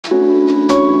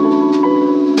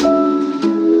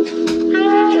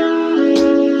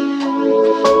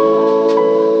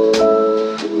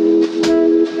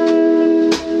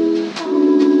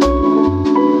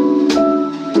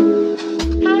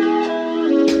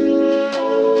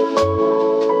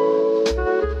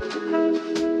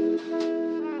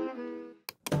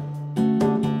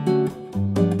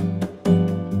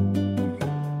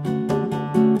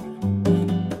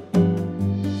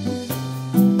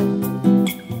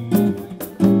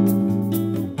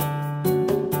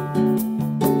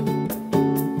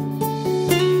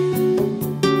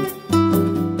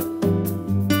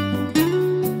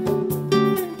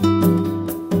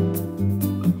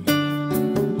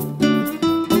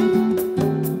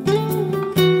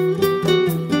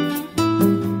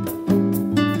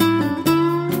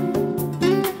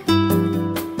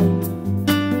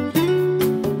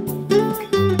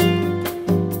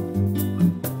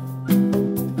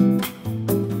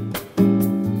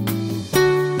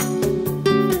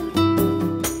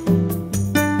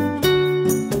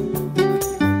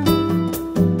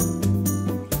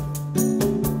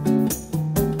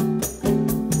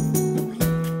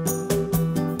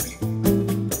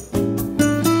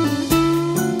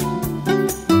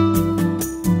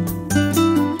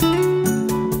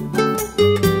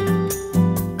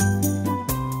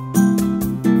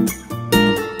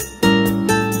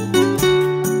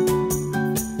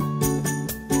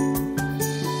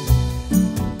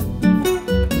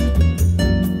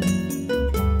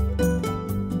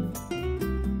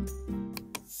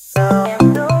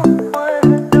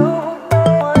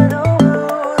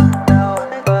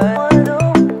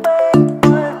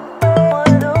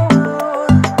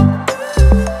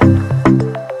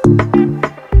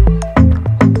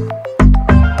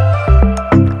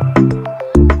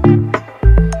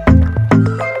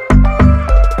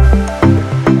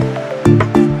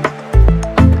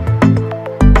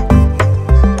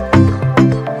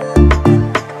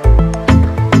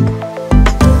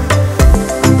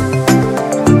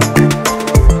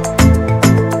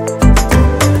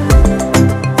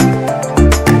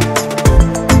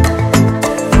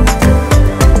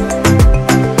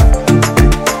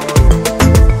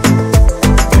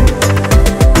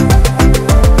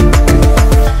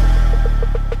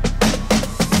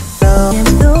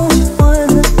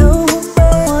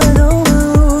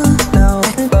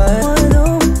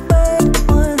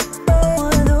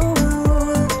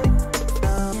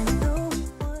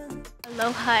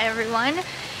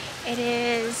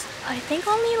think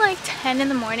only like 10 in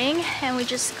the morning, and we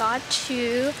just got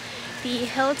to the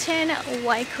Hilton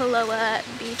Waikoloa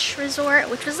Beach Resort,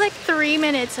 which was like 3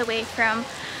 minutes away from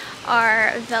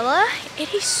our villa.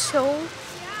 It is so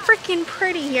freaking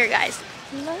pretty here, guys.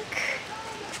 Look.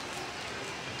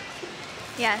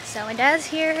 Yeah, so my dad's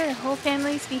here, the whole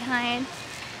family's behind,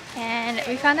 and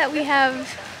we found out we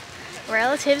have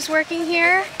relatives working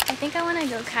here. I think I want to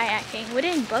go kayaking. We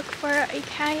didn't book for a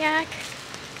kayak,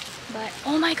 but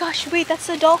oh my gosh, wait, that's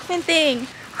the dolphin thing.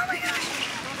 Oh my gosh.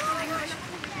 Oh my gosh.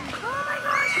 Oh my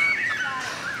gosh.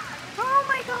 Oh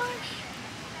my gosh.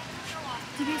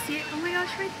 Did you see it? Oh my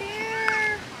gosh, right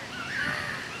there.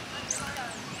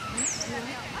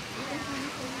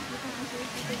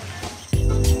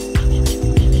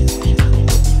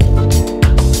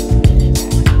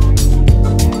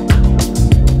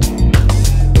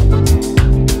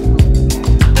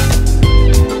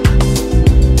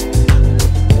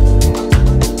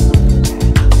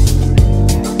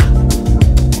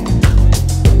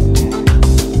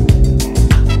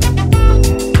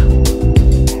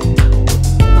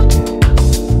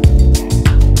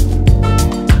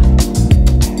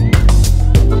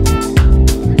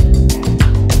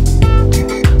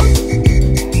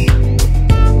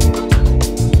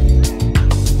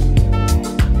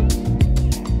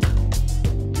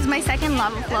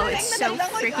 Lava flow is so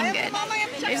freaking good.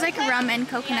 There's like rum and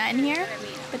coconut in here,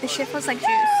 but the shit feels like juice.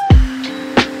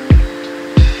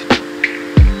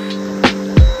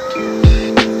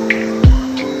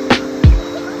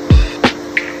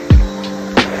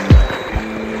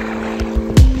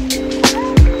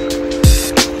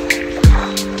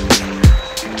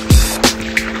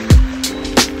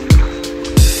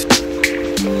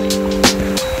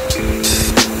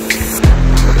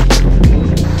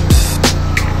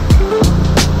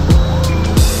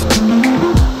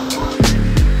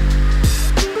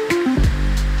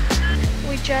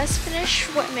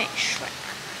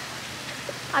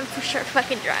 I'm for sure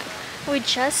fucking drunk. We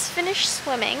just finished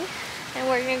swimming and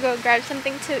we're gonna go grab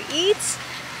something to eat.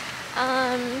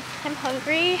 I'm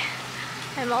hungry.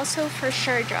 I'm also for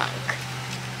sure drunk.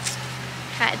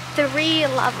 Had 3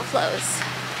 lava flows.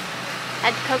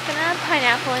 Had coconut,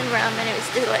 pineapple, and rum, and it was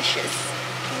delicious.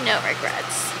 No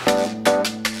regrets.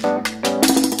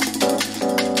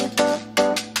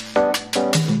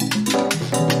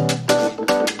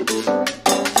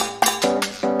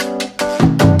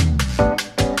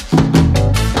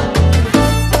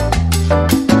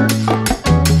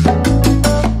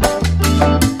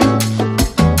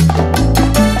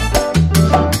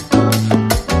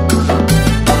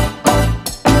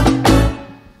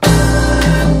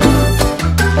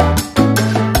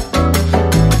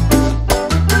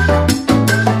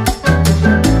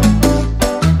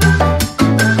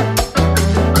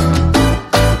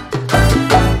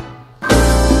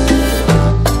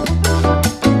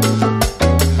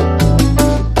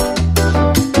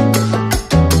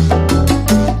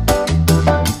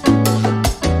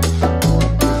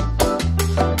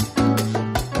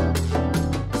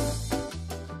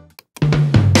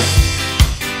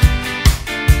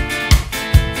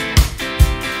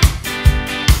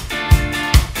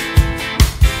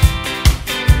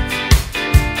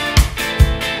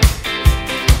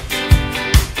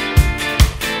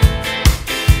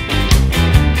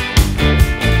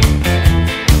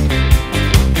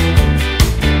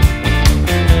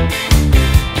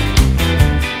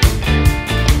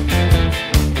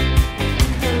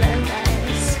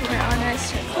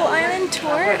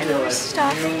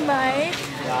 Stopping by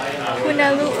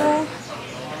Punalu'u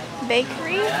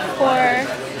Bakery for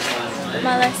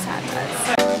malasadas.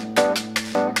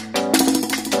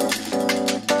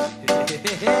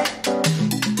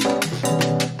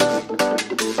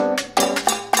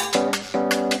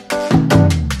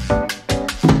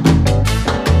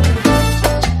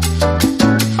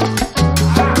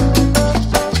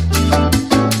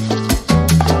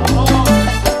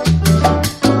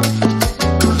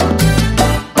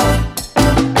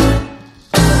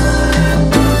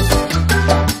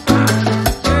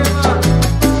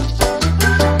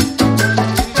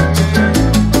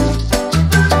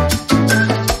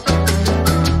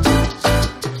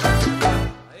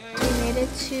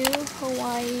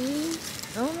 Hawaii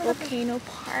Volcano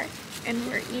Park, and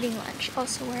we're eating lunch.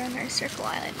 Also, we're on our Circle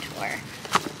Island tour.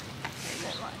 Here's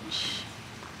our lunch.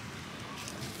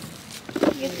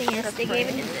 Good thing is they gave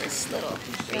it in this little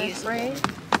reusable.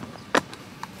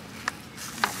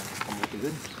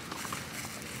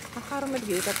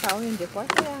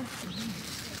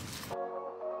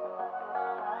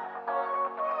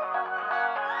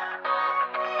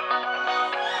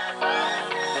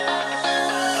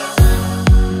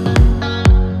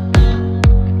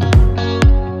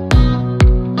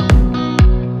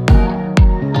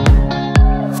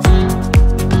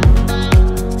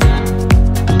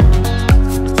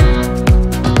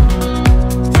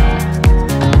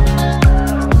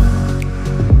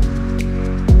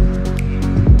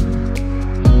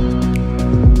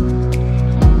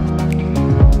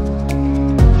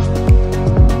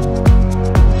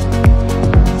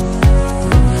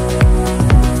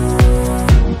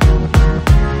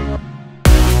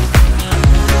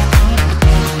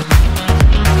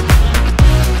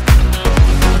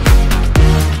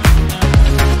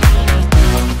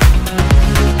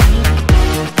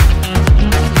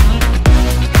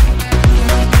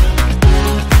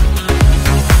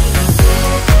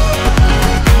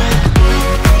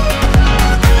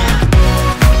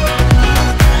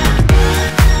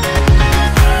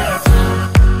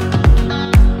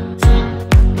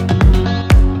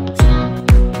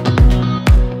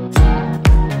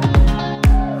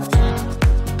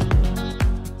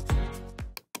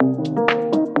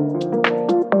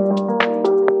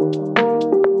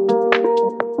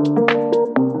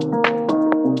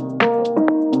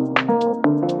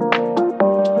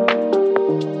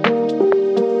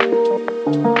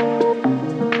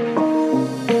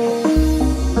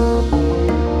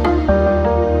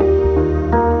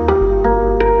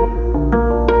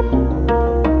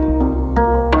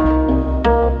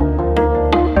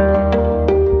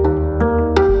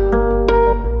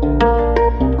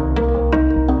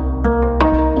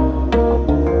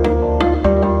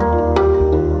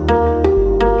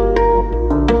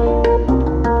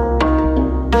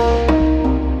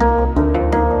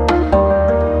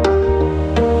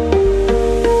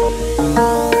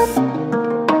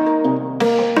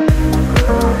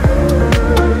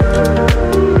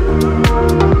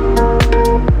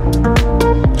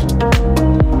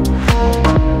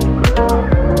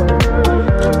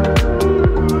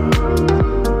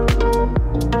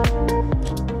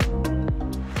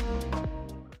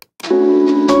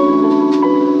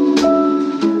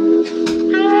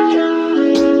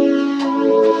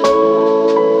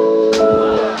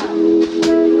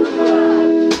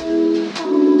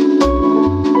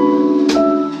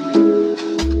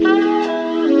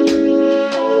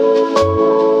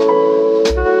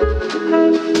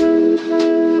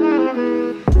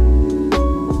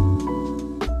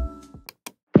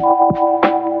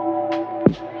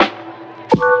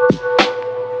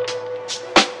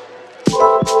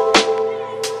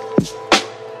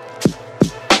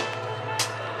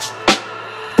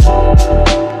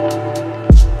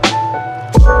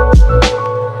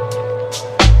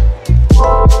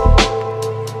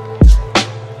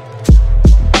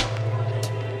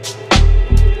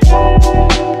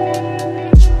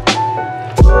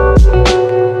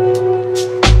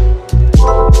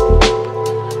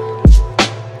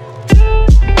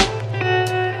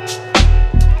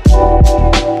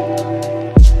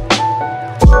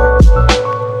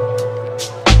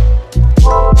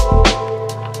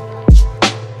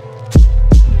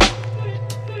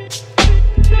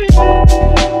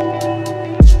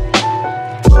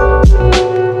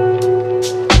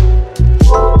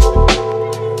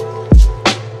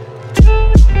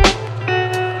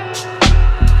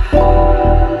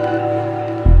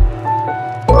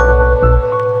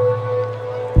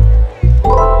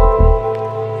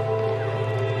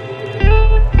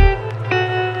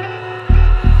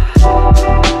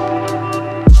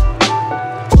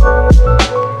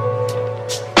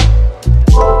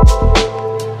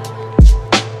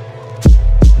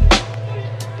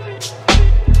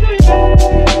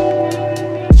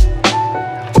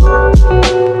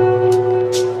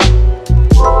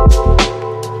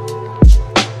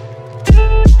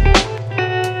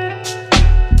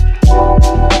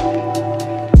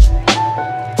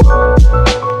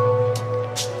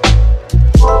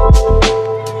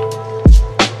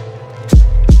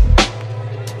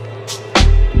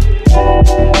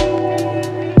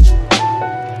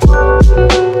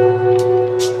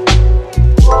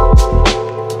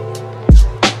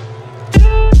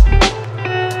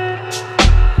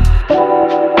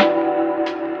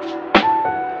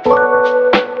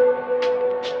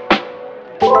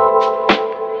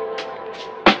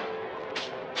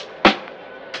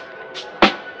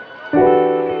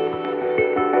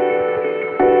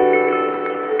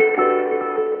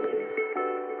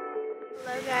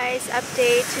 guys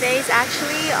update. Today is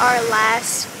actually our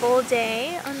last full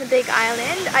day on the Big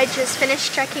Island. I just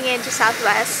finished checking into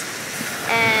Southwest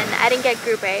and I didn't get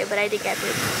Group A, but I did get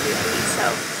Group B.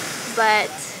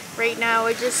 But right now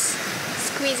we're just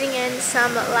squeezing in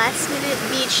some last minute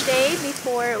beach day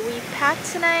before we pack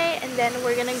tonight, and then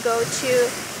we're gonna go to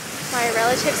my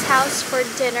relative's house for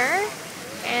dinner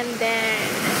and then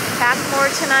pack more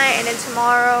tonight, and then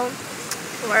tomorrow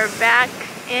we're back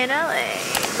in LA.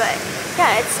 But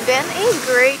yeah, it's been a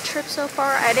great trip so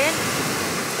far. I didn't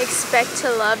expect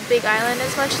to love Big Island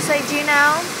as much as I do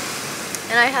now,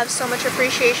 and I have so much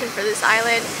appreciation for this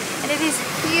island. And it is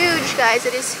huge, guys.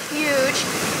 It is huge,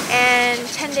 and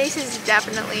 10 days is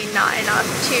definitely not enough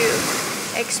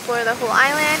to explore the whole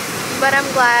island, but I'm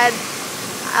glad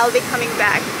I'll be coming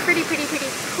back pretty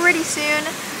soon.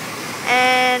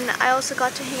 And I also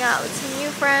got to hang out with some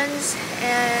new friends,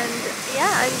 and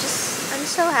yeah, I'm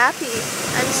so happy.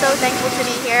 I'm so thankful to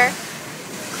be here,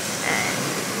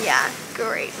 and yeah,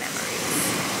 great memories.